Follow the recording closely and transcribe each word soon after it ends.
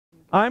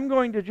I'm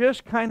going to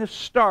just kind of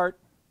start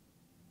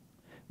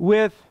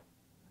with,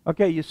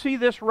 okay, you see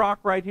this rock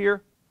right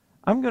here?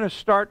 I'm going to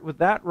start with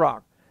that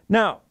rock.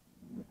 Now,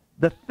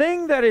 the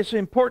thing that is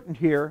important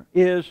here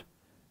is,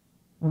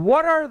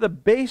 what are the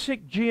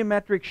basic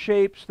geometric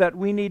shapes that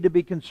we need to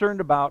be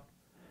concerned about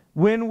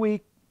when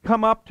we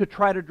come up to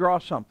try to draw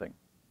something?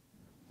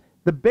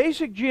 The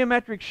basic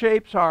geometric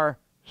shapes are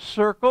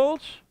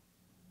circles,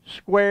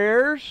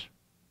 squares,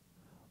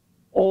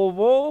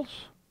 ovals,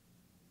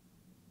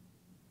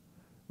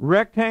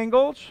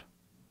 rectangles,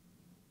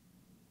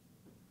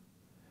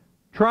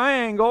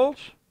 triangles,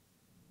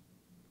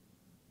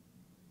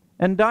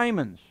 and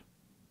diamonds.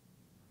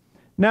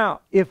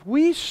 Now, if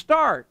we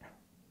start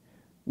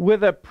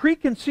with a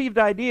preconceived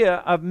idea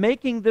of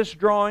making this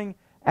drawing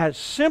as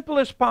simple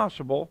as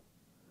possible,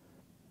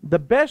 the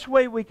best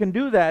way we can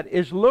do that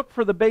is look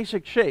for the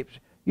basic shapes.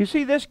 You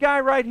see this guy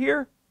right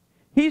here?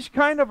 He's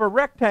kind of a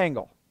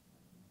rectangle.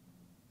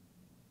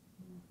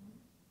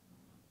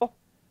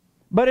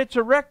 But it's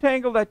a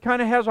rectangle that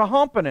kind of has a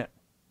hump in it.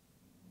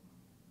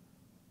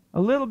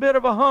 A little bit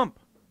of a hump.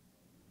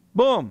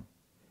 Boom.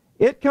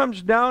 It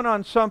comes down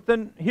on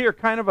something here,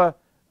 kind of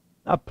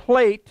a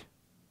plate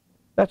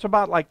that's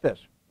about like this.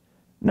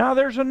 Now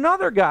there's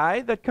another guy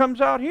that comes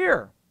out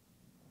here.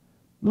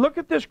 Look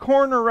at this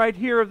corner right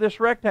here of this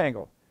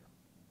rectangle.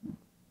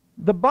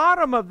 The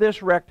bottom of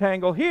this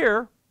rectangle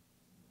here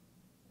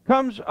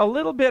comes a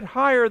little bit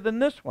higher than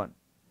this one.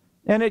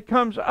 And it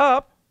comes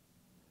up,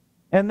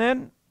 and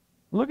then,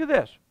 look at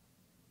this.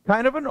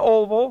 Kind of an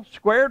oval,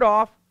 squared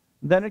off,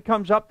 then it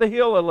comes up the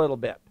hill a little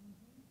bit.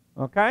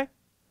 Okay?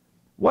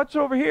 What's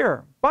over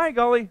here? By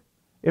golly,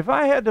 if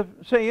I had to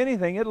say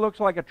anything, it looks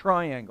like a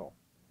triangle.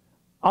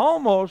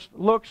 Almost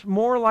looks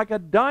more like a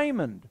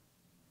diamond.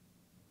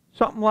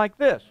 Something like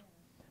this.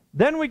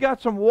 Then we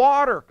got some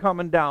water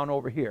coming down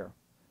over here.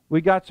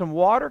 We got some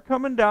water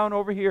coming down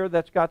over here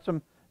that's got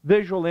some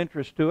visual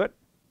interest to it.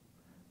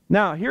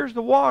 Now, here's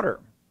the water.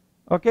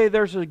 Okay,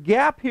 there's a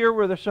gap here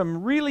where there's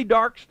some really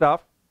dark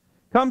stuff.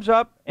 Comes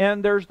up,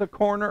 and there's the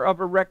corner of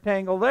a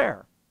rectangle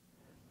there.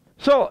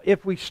 So,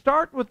 if we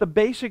start with the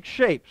basic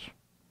shapes.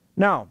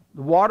 Now,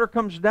 the water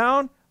comes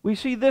down. We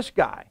see this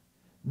guy.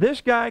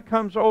 This guy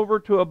comes over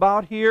to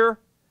about here.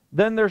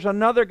 Then there's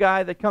another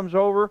guy that comes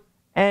over,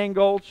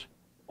 angles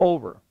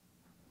over.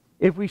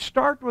 If we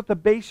start with the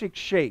basic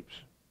shapes,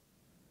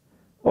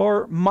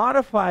 or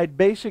modified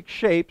basic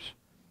shapes,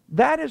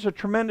 that is a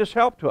tremendous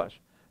help to us.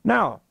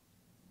 Now,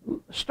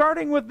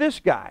 starting with this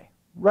guy,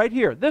 right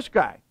here, this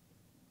guy.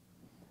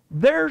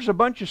 There's a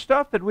bunch of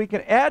stuff that we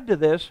can add to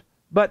this,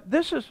 but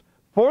this is,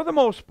 for the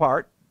most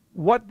part,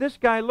 what this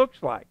guy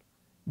looks like,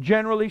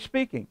 generally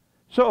speaking.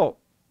 So,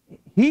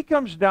 he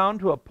comes down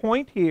to a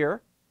point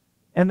here,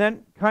 and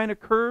then kind of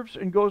curves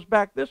and goes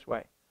back this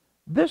way.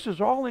 This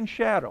is all in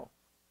shadow.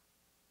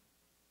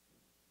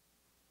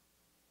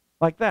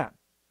 Like that.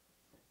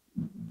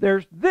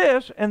 There's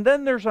this, and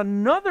then there's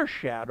another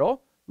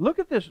shadow. Look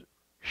at this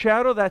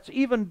shadow that's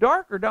even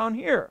darker down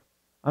here.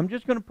 I'm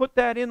just going to put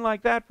that in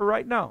like that for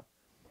right now.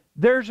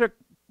 There's a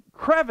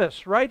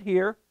crevice right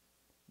here,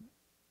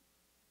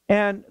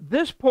 and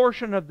this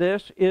portion of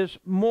this is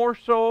more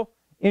so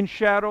in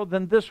shadow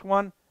than this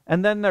one,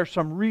 and then there's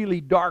some really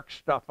dark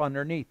stuff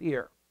underneath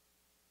here.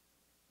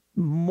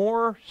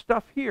 More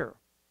stuff here.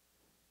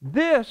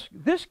 This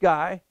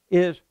guy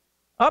is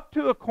up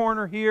to a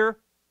corner here,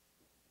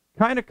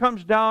 kind of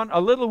comes down,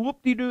 a little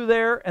whoop-de-doo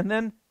there, and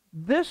then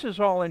this is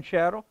all in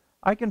shadow.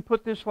 I can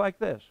put this like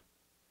this.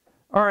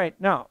 All right,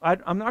 now,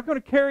 I'm not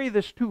going to carry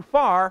this too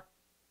far.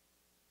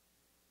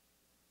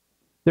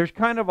 There's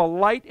kind of a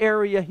light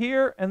area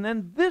here, and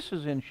then this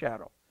is in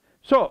shadow.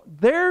 So,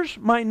 there's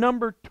my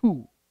number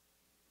 2.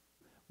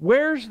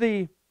 Where's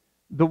the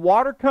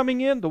water coming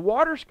in? The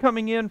water's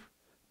coming in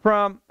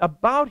from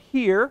about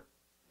here,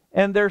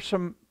 and there's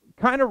some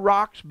kind of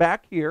rocks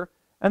back here,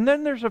 and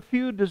then there's a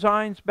few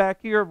designs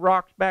back here of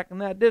rocks back in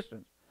that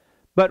distance.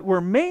 But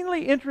we're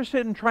mainly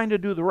interested in trying to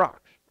do the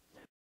rocks.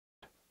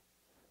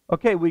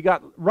 Okay,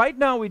 right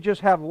now we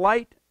just have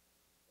light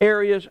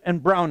areas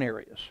and brown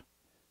areas.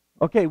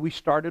 Okay, we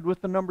started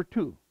with the number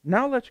 2.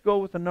 Now let's go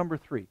with the number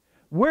 3.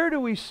 Where do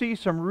we see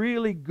some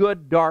really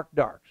good dark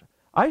darks?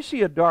 I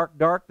see a dark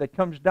dark that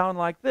comes down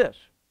like this.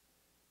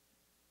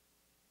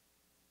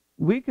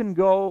 We can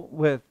go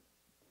with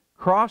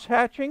cross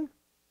hatching.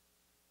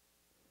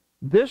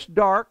 This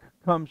dark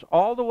comes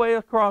all the way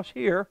across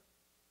here.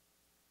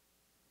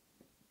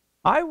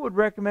 I would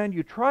recommend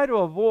you try to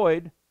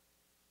avoid,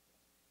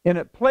 in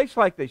a place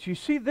like this, you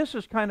see this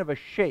is kind of a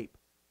shape.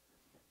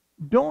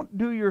 Don't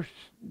do your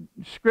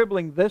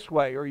scribbling this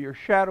way or your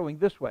shadowing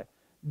this way.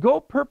 Go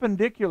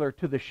perpendicular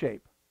to the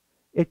shape.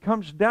 It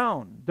comes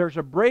down. There's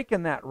a break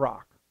in that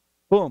rock.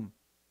 Boom.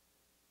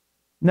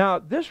 Now,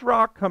 this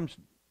rock comes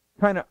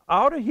kind of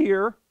out of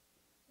here,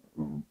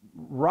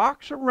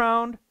 rocks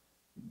around,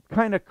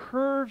 kind of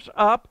curves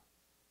up,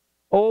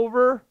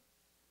 over,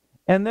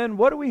 and then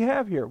what do we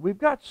have here? We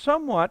have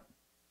somewhat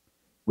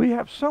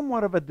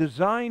of a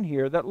design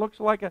here that looks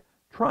like a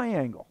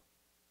triangle.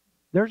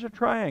 There's a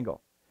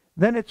triangle.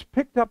 Then it's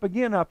picked up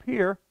again up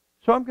here.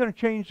 So I'm going to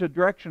change the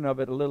direction of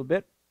it a little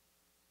bit.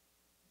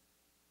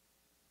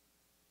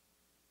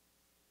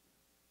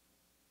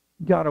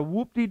 Got a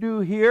whoop-de-doo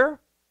here.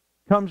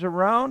 Comes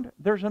around.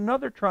 There's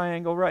another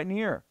triangle right in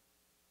here.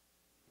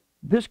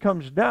 This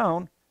comes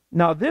down.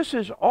 Now this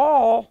is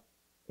all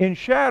in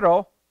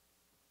shadow.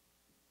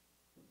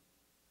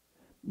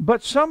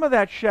 But some of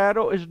that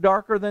shadow is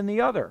darker than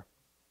the other.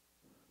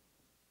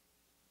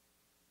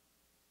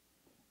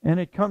 And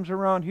it comes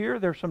around here.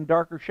 There's some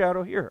darker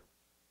shadow here.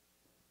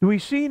 Do we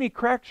see any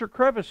cracks or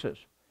crevices?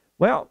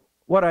 Well,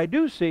 what I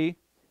do see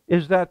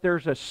is that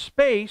there's a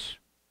space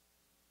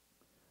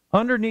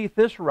underneath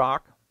this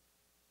rock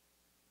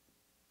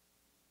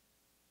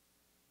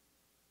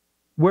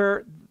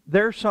where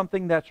there's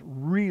something that's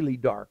really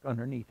dark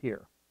underneath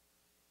here.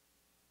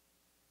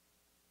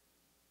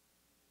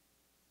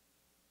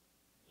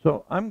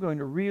 So I'm going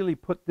to really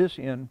put this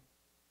in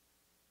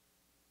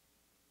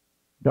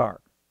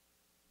dark.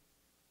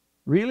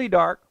 Really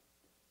dark.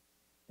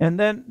 And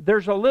then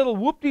there's a little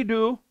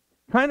whoop-de-doo,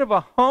 kind of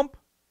a hump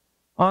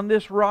on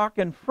this rock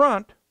in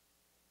front.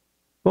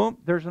 Boom,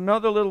 there's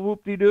another little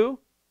whoop-de-doo.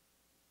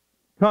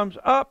 Comes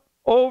up,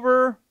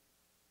 over,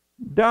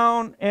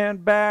 down,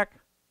 and back.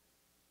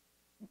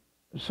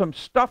 Some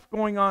stuff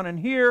going on in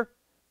here.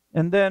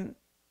 And then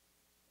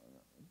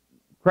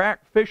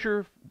crack,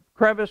 fissure,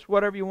 crevice,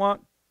 whatever you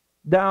want,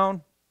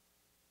 down.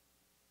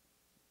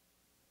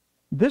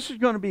 This is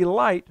going to be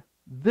light.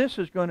 This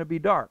is going to be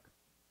dark.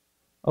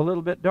 A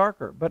little bit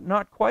darker, but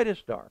not quite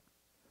as dark.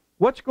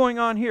 What's going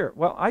on here?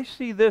 Well, I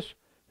see this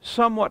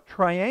somewhat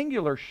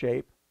triangular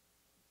shape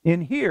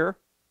in here.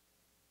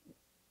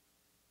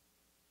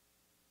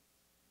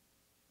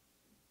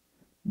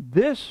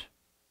 This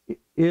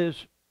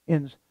is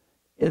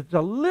it's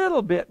a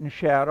little bit in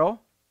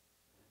shadow,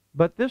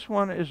 but this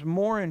one is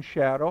more in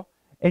shadow,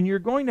 and you're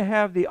going to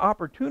have the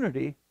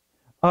opportunity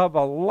of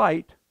a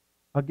light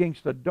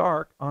against the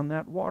dark on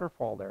that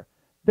waterfall there.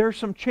 There's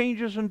some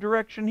changes in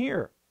direction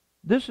here.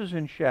 This is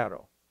in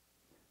shadow.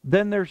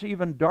 Then there's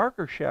even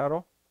darker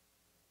shadow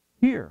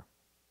here.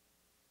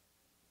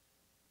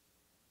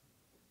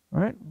 All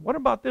right, what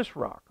about this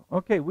rock?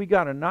 Okay, we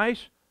got a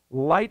nice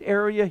light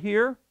area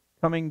here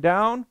coming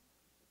down,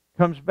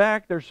 comes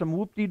back. There's some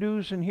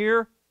whoop-de-doos in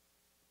here.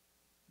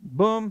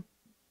 Boom.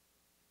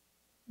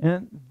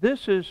 And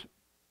this is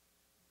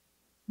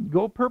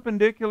go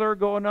perpendicular,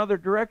 go another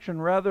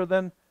direction rather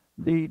than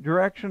the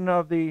direction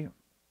of the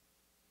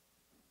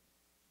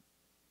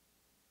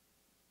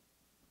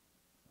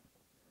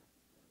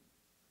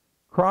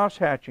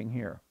cross-hatching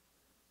here.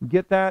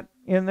 Get that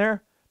in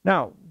there?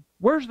 Now,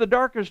 where's the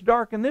darkest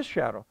dark in this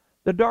shadow?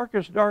 The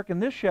darkest dark in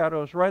this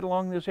shadow is right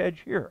along this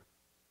edge here.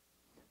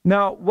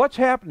 Now, what's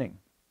happening?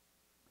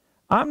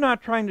 I'm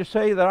not trying to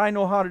say that I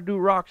know how to do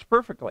rocks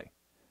perfectly,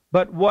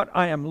 but what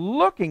I am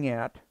looking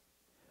at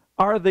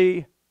are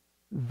the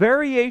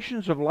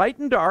variations of light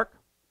and dark.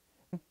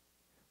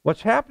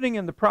 What's happening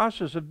in the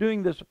process of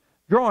doing this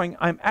drawing,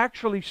 I'm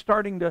actually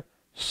starting to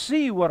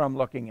see what I'm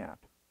looking at.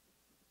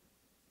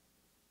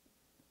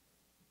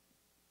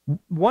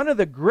 One of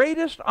the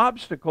greatest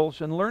obstacles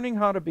in learning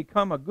how to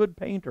become a good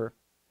painter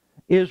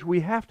is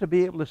we have to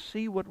be able to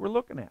see what we're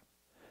looking at.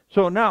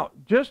 So now,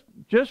 just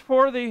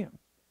for the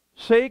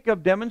sake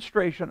of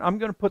demonstration, I'm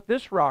going to put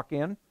this rock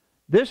in.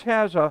 This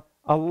has a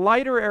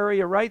lighter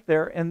area right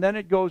there, and then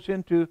it goes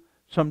into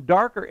some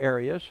darker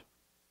areas.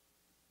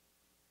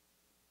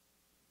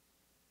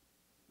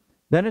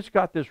 Then it's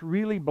got this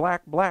really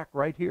black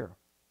right here.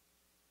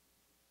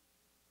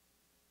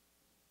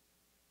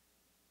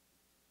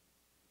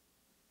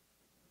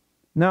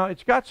 Now,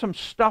 it's got some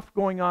stuff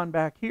going on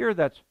back here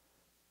that's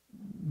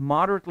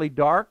moderately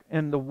dark,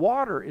 and the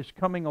water is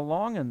coming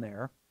along in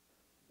there,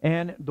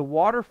 and the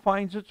water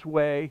finds its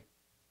way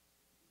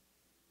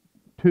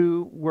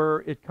to where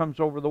it comes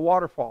over the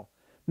waterfall.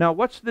 Now,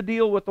 what's the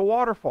deal with the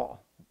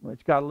waterfall?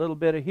 It's got a little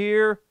bit of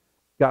here,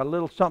 got a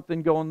little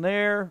something going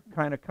there,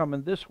 kind of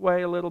coming this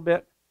way a little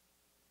bit.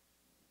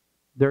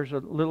 There's a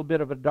little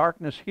bit of a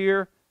darkness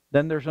here,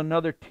 then there's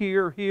another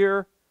tier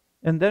here,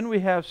 and then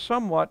we have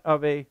somewhat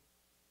of a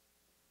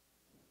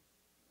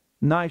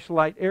nice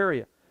light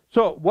area.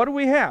 So what do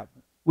we have?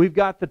 We've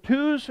got the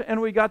 2s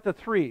and we got the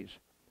 3s.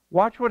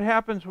 Watch what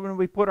happens when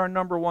we put our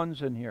number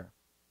 1s in here.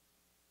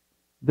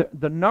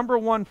 The number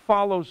 1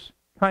 follows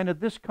kind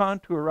of this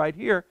contour right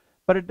here,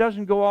 but it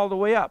doesn't go all the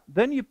way up.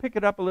 Then you pick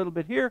it up a little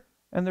bit here,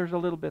 and there's a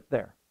little bit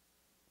there.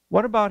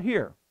 What about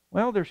here?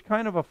 Well, there's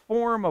kind of a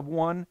form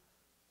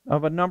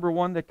of a number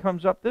 1 that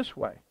comes up this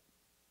way.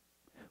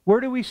 Where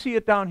do we see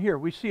it down here?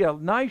 We see a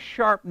nice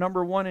sharp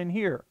number 1 in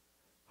here.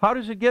 How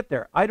does it get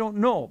there? I don't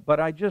know, but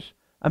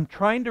I'm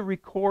trying to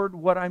record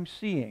what I'm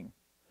seeing.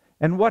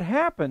 And what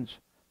happens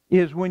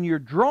is when you're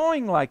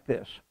drawing like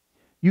this,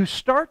 you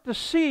start to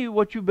see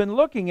what you've been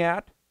looking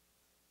at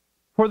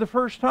for the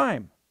first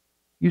time.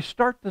 You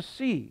start to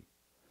see.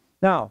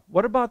 Now,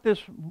 what about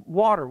this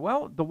water?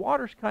 Well, the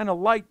water's kind of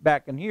light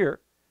back in here,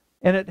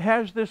 and it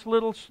has this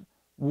little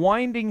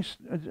winding,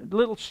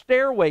 little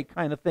stairway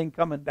kind of thing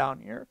coming down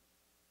here.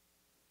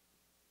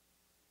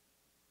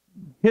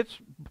 hits,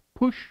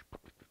 push,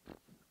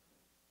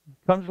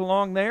 comes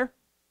along there,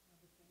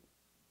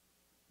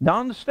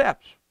 down the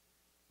steps.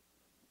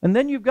 And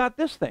then you've got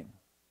this thing.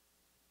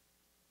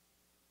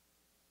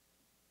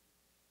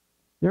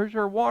 There's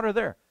our water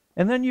there.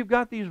 And then you've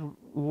got these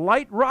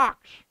light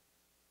rocks.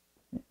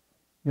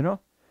 You know?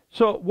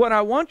 So what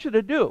I want you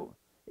to do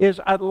is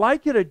I'd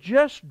like you to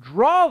just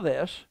draw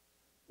this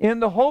in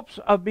the hopes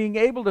of being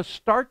able to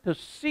start to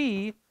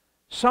see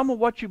some of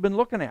what you've been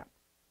looking at.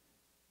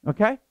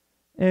 Okay?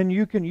 And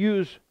you can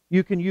use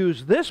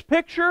this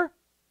picture,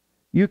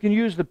 you can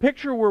use the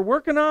picture we're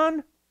working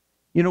on,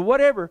 you know,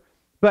 whatever.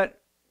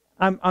 But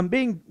I'm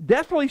being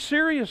deathly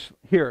serious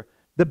here.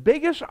 The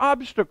biggest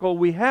obstacle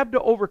we have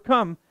to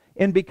overcome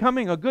in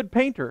becoming a good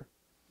painter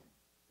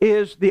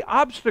is the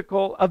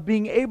obstacle of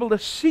being able to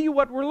see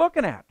what we're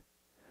looking at.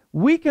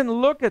 We can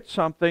look at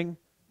something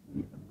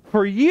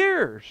for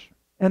years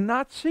and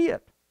not see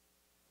it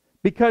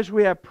because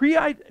we have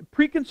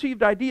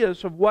preconceived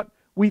ideas of what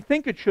we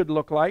think it should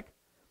look like,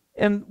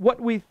 and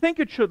what we think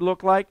it should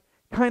look like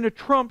kind of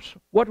trumps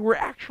what we're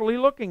actually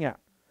looking at.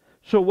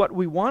 So what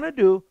we want to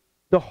do,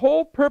 the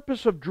whole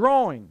purpose of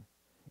drawing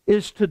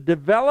is to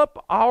develop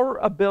our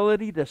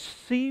ability to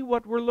see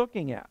what we're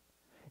looking at.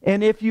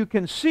 And if you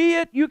can see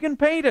it, you can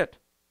paint it.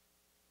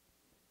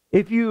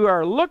 If you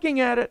are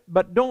looking at it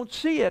but don't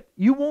see it,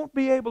 you won't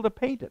be able to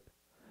paint it.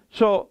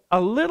 So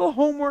a little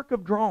homework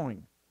of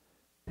drawing.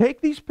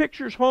 Take these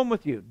pictures home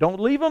with you. Don't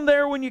leave them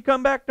there when you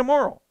come back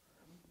tomorrow.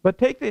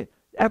 But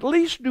at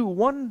least do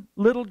one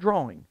little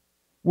drawing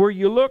where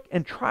you look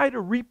and try to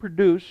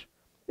reproduce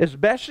as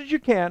best as you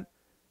can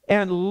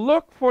and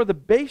look for the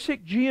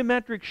basic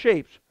geometric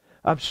shapes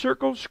of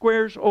circles,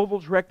 squares,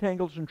 ovals,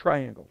 rectangles, and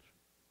triangles.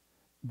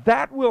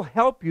 That will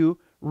help you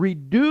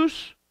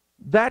reduce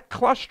that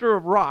cluster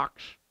of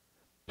rocks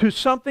to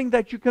something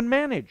that you can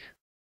manage.